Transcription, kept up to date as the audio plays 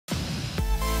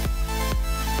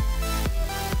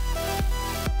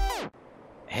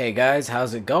Hey guys,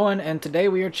 how's it going? And today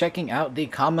we are checking out the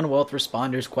Commonwealth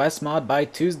Responders Quest mod by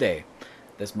Tuesday.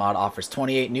 This mod offers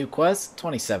 28 new quests,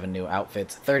 27 new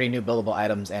outfits, 30 new buildable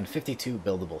items, and 52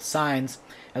 buildable signs,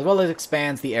 as well as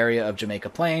expands the area of Jamaica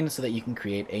Plain so that you can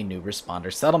create a new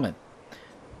responder settlement.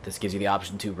 This gives you the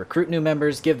option to recruit new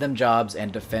members, give them jobs,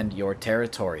 and defend your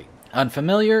territory.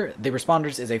 Unfamiliar, the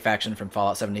Responders is a faction from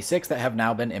Fallout 76 that have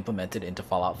now been implemented into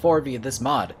Fallout 4 via this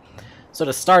mod. So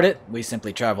to start it, we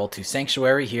simply travel to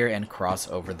Sanctuary here and cross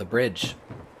over the bridge.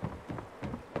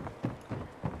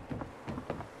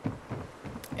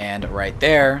 And right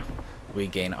there, we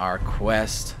gain our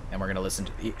quest, and we're gonna listen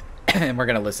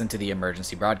to the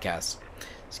emergency broadcast.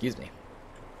 Excuse me.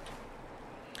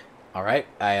 All right,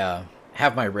 I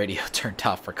have my radio turned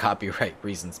off for copyright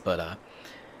reasons, but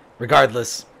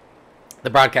regardless, the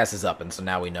broadcast is up, and so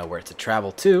now we know where to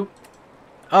travel to.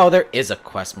 Oh, there is a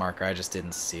quest marker. I just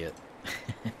didn't see it.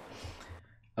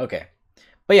 Okay,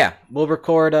 but yeah, we'll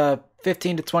record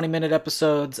 15 to 20 minute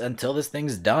episodes until this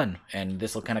thing's done, and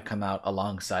this will kind of come out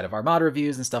alongside of our mod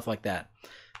reviews and stuff like that.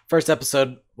 First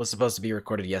episode was supposed to be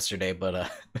recorded yesterday,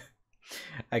 but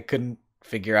I couldn't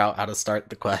figure out how to start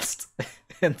the quest,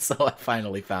 and so I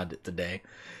finally found it today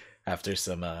after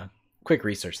some quick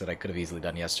research that I could have easily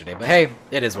done yesterday. But hey,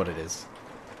 it is what it is.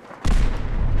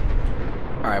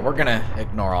 Alright, we're gonna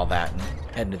ignore all that and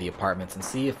head into the apartments and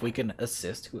see if we can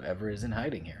assist whoever is in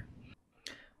hiding here.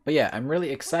 But yeah, I'm really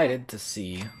excited to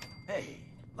see...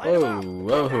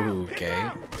 Whoa, okay.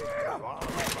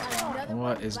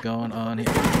 What is going on here?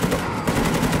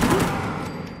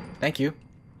 Thank you.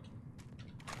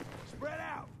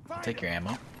 Take your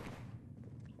ammo.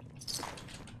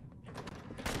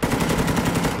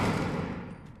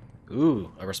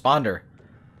 Ooh, a responder.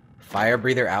 Fire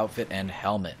breather outfit and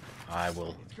helmet. I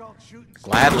will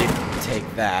gladly take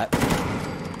that.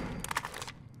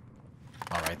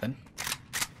 Alright then.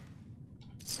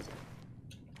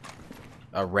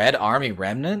 A red army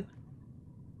remnant?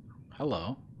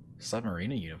 Hello.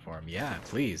 Submariner uniform. Yeah,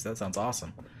 please. That sounds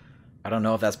awesome. I don't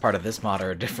know if that's part of this mod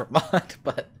or a different mod,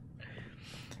 but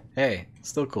hey,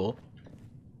 still cool.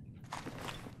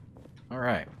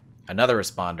 Alright. Another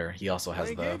responder. He also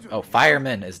has the... Oh,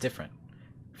 fireman is different.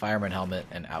 Fireman helmet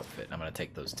and outfit. I'm going to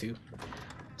take those two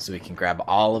so we can grab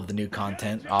all of the new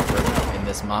content offered in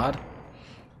this mod.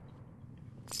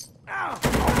 Not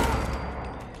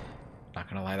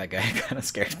going to lie, that guy kind of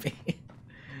scared me.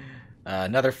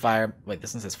 Another fire... Wait,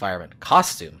 this one says fireman.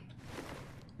 Costume.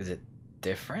 Is it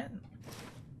different?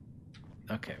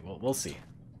 Okay, well, we'll see.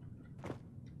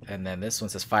 And then this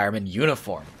one says fireman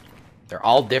uniform. They're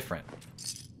all different,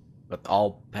 but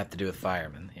all have to do with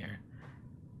firemen here.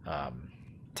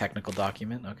 Technical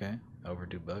document, okay.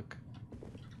 Overdue book.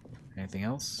 Anything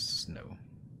else? No.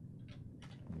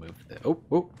 Move the...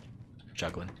 Oh,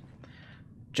 juggling.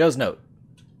 Joe's note.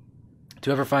 To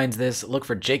whoever finds this, look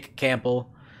for Jake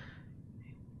Campbell.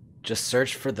 Just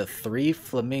search for the 3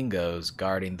 flamingos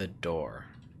guarding the door.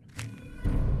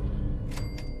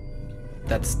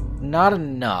 That's not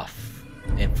enough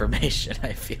information,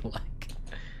 I feel like.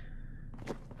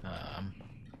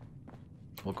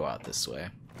 We'll go out this way.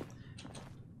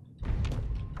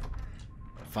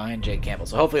 Find Jake Campbell.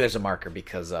 So hopefully there's a marker,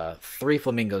 because 3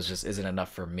 flamingos just isn't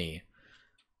enough for me.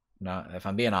 Not, if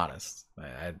I'm being honest.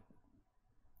 I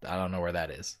don't know where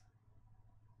that is.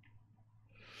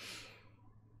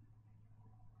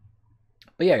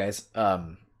 But yeah, guys,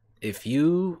 if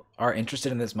you are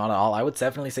interested in this mod at all, I would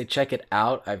definitely say check it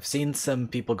out. I've seen some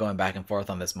people going back and forth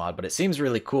on this mod, but it seems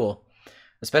really cool.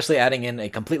 Especially adding in a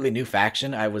completely new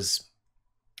faction. I was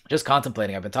just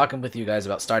contemplating. I've been talking with you guys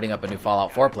about starting up a new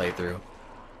Fallout 4 playthrough,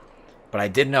 but I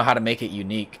didn't know how to make it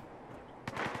unique.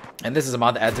 And this is a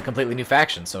mod that adds a completely new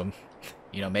faction, so,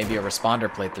 you know, maybe a responder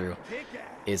playthrough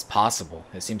is possible.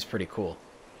 It seems pretty cool.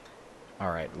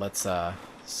 Alright, let's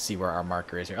see where our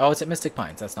marker is here. Oh, it's at Mystic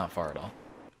Pines. That's not far at all.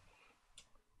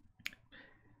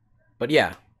 But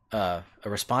yeah, a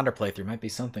responder playthrough might be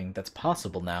something that's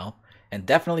possible now, and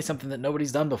definitely something that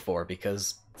nobody's done before,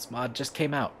 because this mod just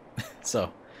came out.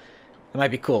 So, it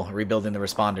might be cool, rebuilding the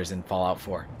responders in Fallout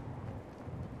 4.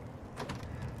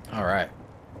 Alright.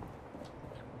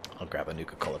 I'll grab a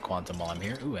Nuka-Cola Quantum while I'm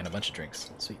here. Ooh, and a bunch of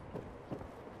drinks. Sweet.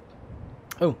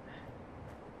 Oh.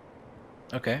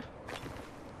 Okay.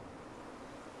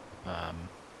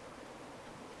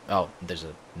 Oh, there's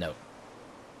a note.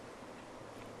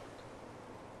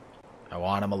 I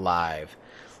want him alive.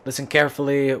 Listen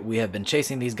carefully. We have been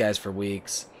chasing these guys for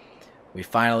weeks. We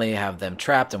finally have them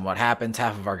trapped, and what happens?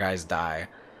 Half of our guys die.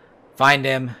 Find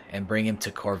him and bring him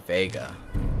to Corvega.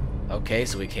 Okay,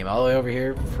 so we came all the way over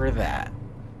here for that.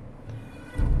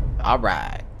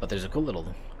 Alright. But there's a cool little...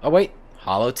 Oh, wait.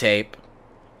 Holotape.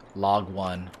 Log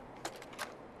 1.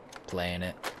 Playing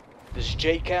it. This is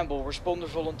Jay Campbell, responder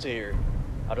volunteer.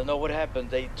 I don't know what happened.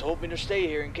 They told me to stay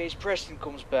here in case Preston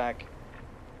comes back.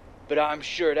 But I'm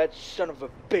sure that son of a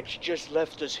bitch just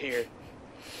left us here.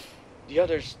 The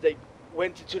others, they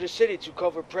went into the city to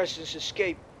cover Preston's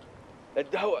escape. And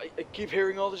now I keep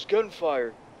hearing all this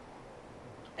gunfire.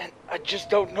 And I just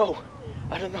don't know.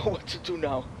 I don't know what to do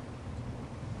now.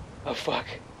 Oh fuck.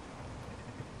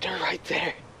 They're right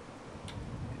there.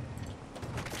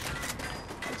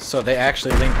 So they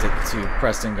actually linked it to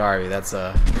Preston Garvey. That's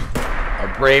a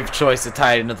brave choice to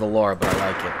tie it into the lore, but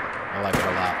I like it. I like it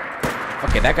a lot.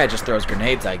 Okay, that guy just throws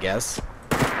grenades, I guess.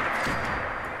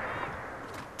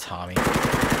 Tommy. There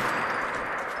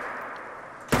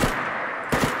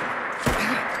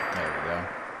we go.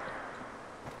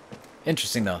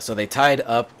 Interesting, though. So they tied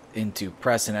up into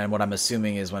Preston, and what I'm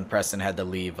assuming is when Preston had to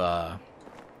leave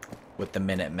with the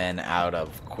Minutemen out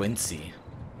of Quincy.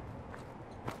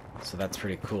 So that's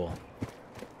pretty cool.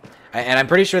 And I'm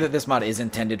pretty sure that this mod is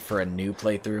intended for a new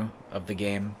playthrough of the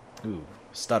game. Ooh,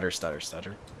 stutter, stutter,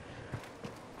 stutter.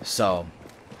 So,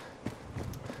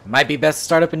 it might be best to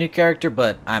start up a new character,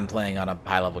 but I'm playing on a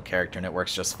high-level character and it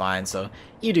works just fine, so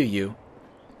you do you.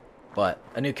 But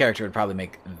a new character would probably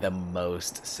make the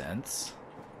most sense.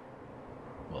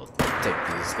 We'll take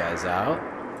these guys out.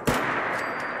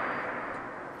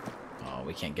 Oh,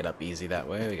 we can't get up easy that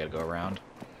way. We gotta go around.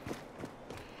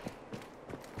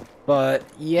 But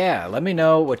yeah, let me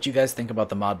know what you guys think about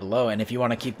the mod below, and if you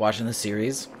want to keep watching the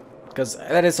series, because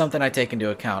that is something I take into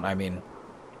account. I mean,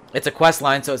 it's a quest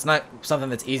line, so it's not something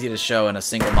that's easy to show in a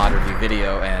single mod review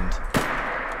video, and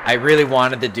I really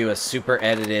wanted to do a super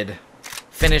edited,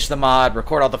 finish the mod,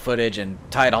 record all the footage, and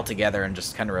tie it all together and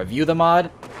just kind of review the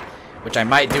mod, which I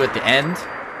might do at the end,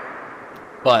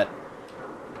 but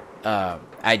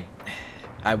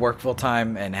I work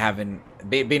full-time, and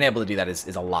being able to do that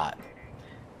is a lot.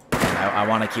 I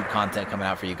want to keep content coming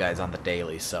out for you guys on the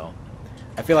daily, so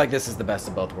I feel like this is the best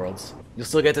of both worlds. You'll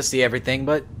still get to see everything,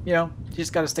 but, you know, you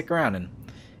just got to stick around and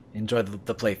enjoy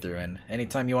the playthrough, and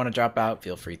anytime you want to drop out,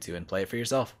 feel free to and play it for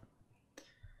yourself.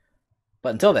 But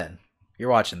until then, you're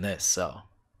watching this, so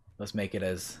let's make it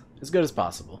as good as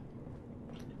possible.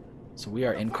 So we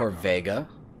are in Corvega.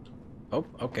 Oh,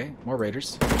 okay, more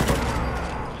raiders.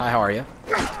 Hi, how are you?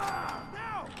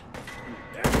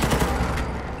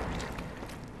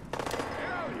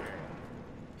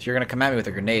 If you're gonna come at me with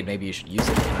a grenade, maybe you should use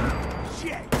it, you know?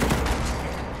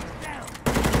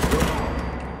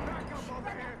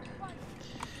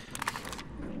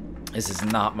 This is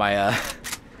not my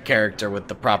character with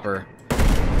the proper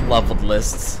leveled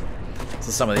lists.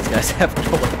 So some of these guys have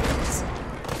no weapons.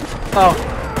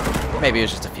 Oh, maybe it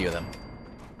was just a few of them.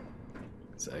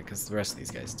 So, because the rest of these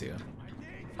guys do.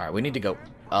 Alright, we need to go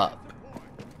up.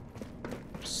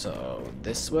 So,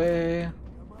 this way.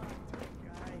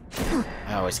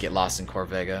 I always get lost in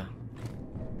Corvega.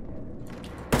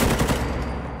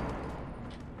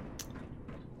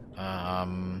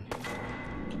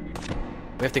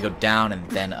 We have to go down and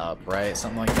then up, right?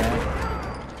 Something like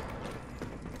that.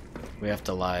 We have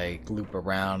to, like, loop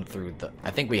around through the... I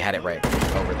think we had it right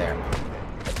over there.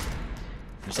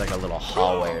 There's like a little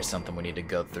hallway or something we need to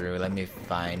go through. Let me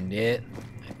find it.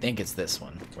 I think it's this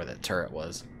one, where the turret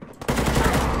was.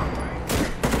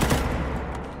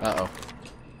 Uh-oh.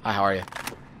 Hi, how are you?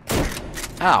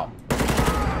 Ow.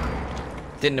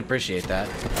 Didn't appreciate that.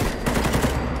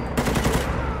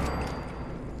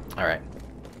 Alright.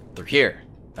 Through here.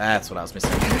 That's what I was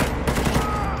missing.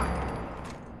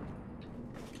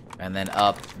 And then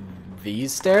up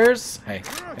these stairs? Hey,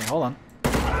 hold on.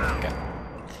 Okay.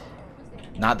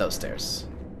 Not those stairs.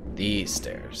 These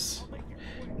stairs.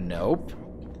 Nope.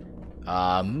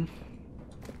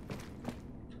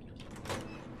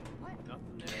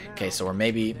 Okay, so we're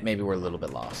maybe we're a little bit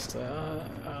lost.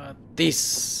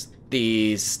 These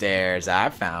stairs. I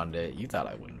found it. You thought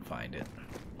I wouldn't find it.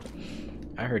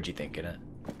 I heard you thinking it.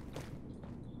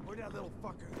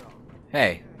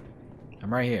 Hey,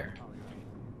 I'm right here.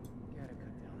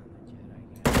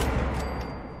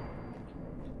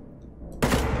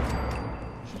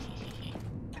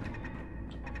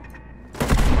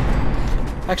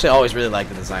 Actually, I always really like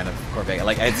the design of Corvega.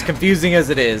 Like, it's confusing as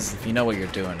it is. If you know what you're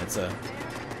doing, it's a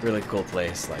really cool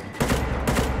place. Like,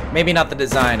 maybe not the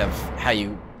design of how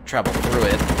you travel through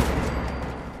it,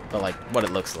 but like what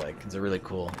it looks like. It's a really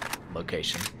cool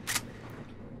location.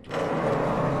 Alright.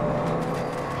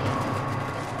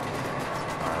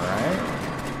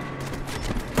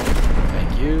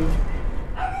 Thank you.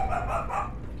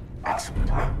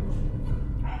 Excellent.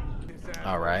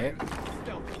 Alright. Alright.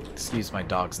 Excuse my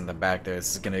dogs in the back there.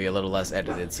 This is going to be a little less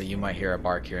edited, so you might hear a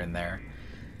bark here and there.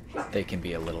 They can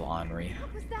be a little ornery.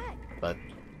 But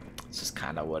it's just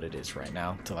kind of what it is right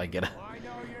now, until I get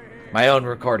my own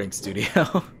recording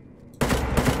studio.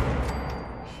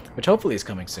 Which hopefully is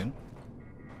coming soon.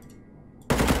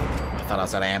 I thought I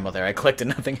was out of ammo there. I clicked and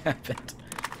nothing happened.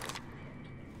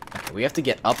 Okay, we have to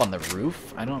get up on the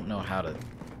roof? I don't know how to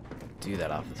do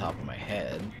that off the top of my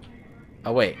head.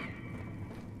 Oh, wait.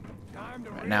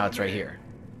 Right, now it's right here.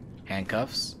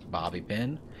 Handcuffs, bobby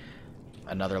pin,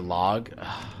 another log.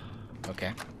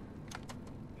 Okay.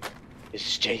 This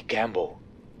is Jake Campbell,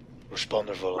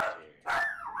 responder volunteer.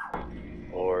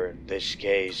 Or, in this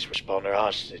case, responder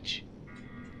hostage.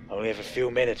 I only have a few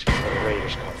minutes before the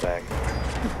raiders come back.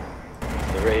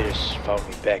 The raiders found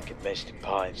me back at Mystic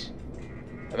Pines.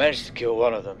 I managed to kill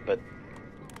one of them, but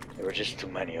there were just too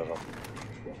many of them.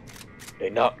 They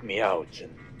knocked me out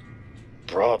and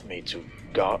brought me to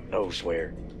God knows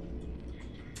where.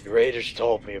 The raiders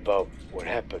told me about what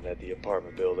happened at the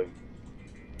apartment building,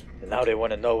 and now they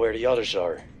want to know where the others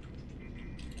are.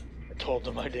 I told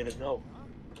them I didn't know.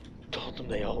 I told them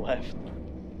they all left.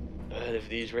 But if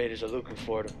these raiders are looking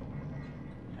for them,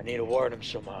 I need to warn them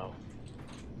somehow.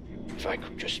 If I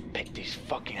could just pick these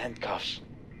fucking handcuffs,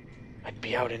 I'd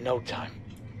be out in no time.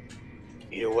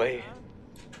 Either way,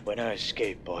 when I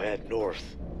escape, I'll head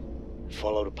north and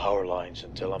follow the power lines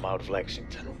until I'm out of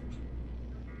Lexington.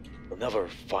 They'll never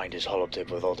find this holotape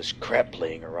with all this crap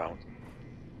laying around.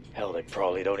 Hell, they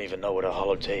probably don't even know what a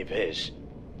holotape is.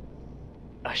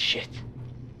 Ah, shit.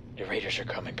 The raiders are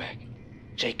coming back.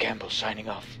 Jake Campbell signing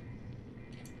off.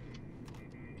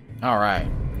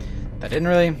 Alright. That didn't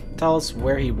really tell us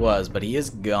where he was, but he is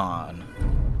gone.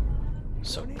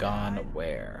 So gone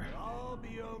where?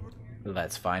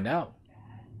 Let's find out.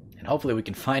 And hopefully we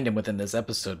can find him within this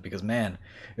episode, because man,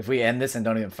 if we end this and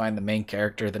don't even find the main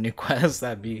character of the new quest,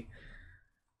 that'd be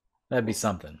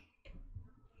something.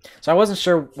 So I wasn't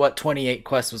sure what 28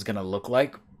 quests was going to look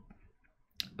like,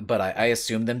 but I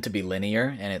assumed them to be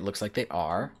linear, and it looks like they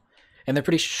are. And they're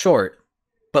pretty short,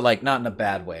 but like not in a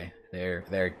bad way.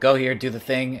 They're go here, do the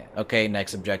thing, okay,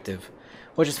 next objective,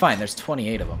 which is fine. There's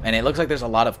 28 of them, and it looks like there's a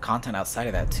lot of content outside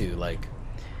of that too. Like,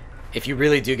 if you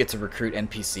really do get to recruit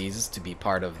NPCs to be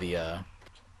part of the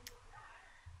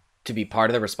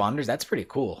responders, that's pretty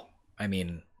cool. I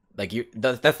mean, like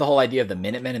that's the whole idea of the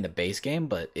Minutemen in the base game.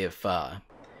 But if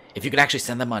you could actually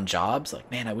send them on jobs, like,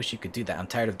 man, I wish you could do that. I'm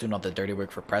tired of doing all the dirty work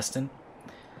for Preston.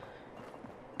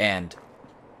 And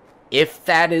if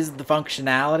that is the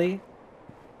functionality,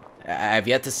 I've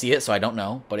yet to see it, so I don't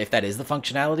know. But if that is the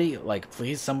functionality, like,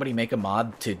 please somebody make a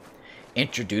mod to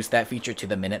introduce that feature to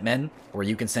the Minutemen, where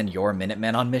you can send your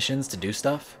Minutemen on missions to do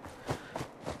stuff.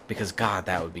 Because, God,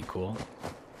 that would be cool.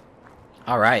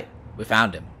 Alright, we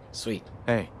found him. Sweet.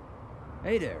 Hey.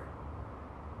 Hey there.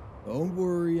 Don't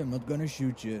worry, I'm not gonna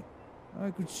shoot you. I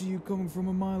could see you coming from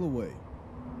a mile away.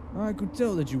 I could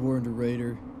tell that you weren't a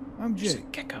raider. I'm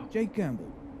Jake. Gecko. Jake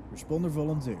Campbell, responder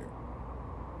volunteer.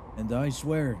 And I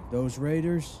swear, those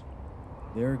raiders,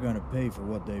 they're gonna pay for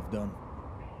what they've done.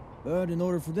 But in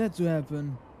order for that to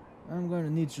happen, I'm gonna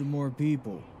need some more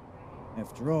people.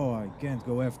 After all, I can't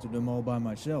go after them all by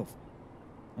myself.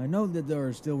 I know that there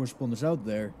are still responders out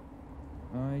there.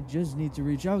 I just need to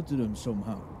reach out to them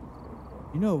somehow.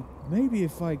 You know, maybe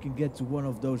if I can get to one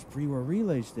of those pre-war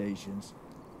relay stations,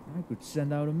 I could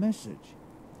send out a message.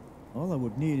 All I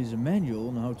would need is a manual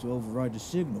on how to override the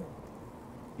signal.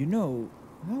 You know,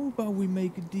 how about we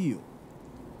make a deal?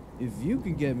 If you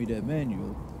can get me that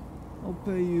manual, I'll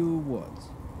pay you, what,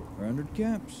 100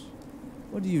 caps?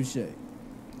 What do you say?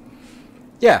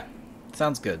 Yeah,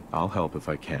 sounds good. I'll help if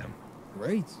I can.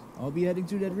 Great. I'll be heading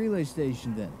to that relay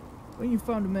station then. When you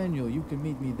found the manual, you can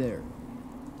meet me there.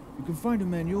 You can find the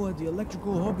manual at the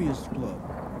Electrical Hobbyist Club.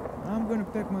 I'm gonna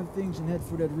pack my things and head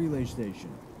for that relay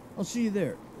station. I'll see you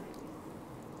there.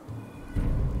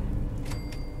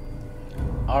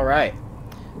 Alright.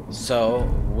 So,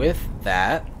 with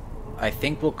that, I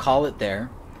think we'll call it there.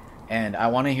 And I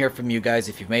want to hear from you guys.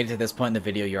 If you've made it to this point in the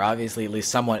video, you're obviously at least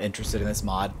somewhat interested in this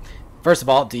mod. First of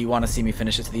all, do you want to see me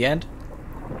finish it to the end?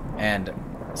 And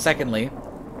secondly,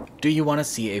 do you want to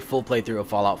see a full playthrough of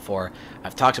Fallout 4?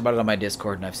 I've talked about it on my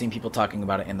Discord, and I've seen people talking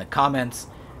about it in the comments.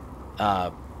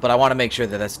 But I want to make sure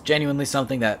that that's genuinely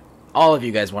something that all of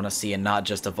you guys want to see and not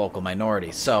just a vocal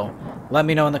minority. So, let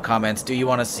me know in the comments, do you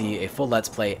want to see a full Let's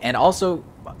Play? And also,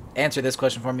 answer this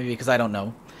question for me, because I don't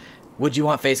know. Would you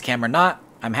want face cam or not?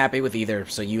 I'm happy with either,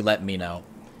 so you let me know.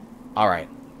 Alright,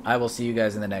 I will see you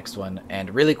guys in the next one.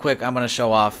 And really quick, I'm going to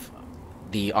show off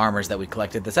the armors that we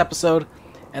collected this episode,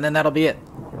 and then that'll be it.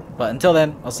 But until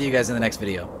then, I'll see you guys in the next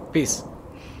video. Peace.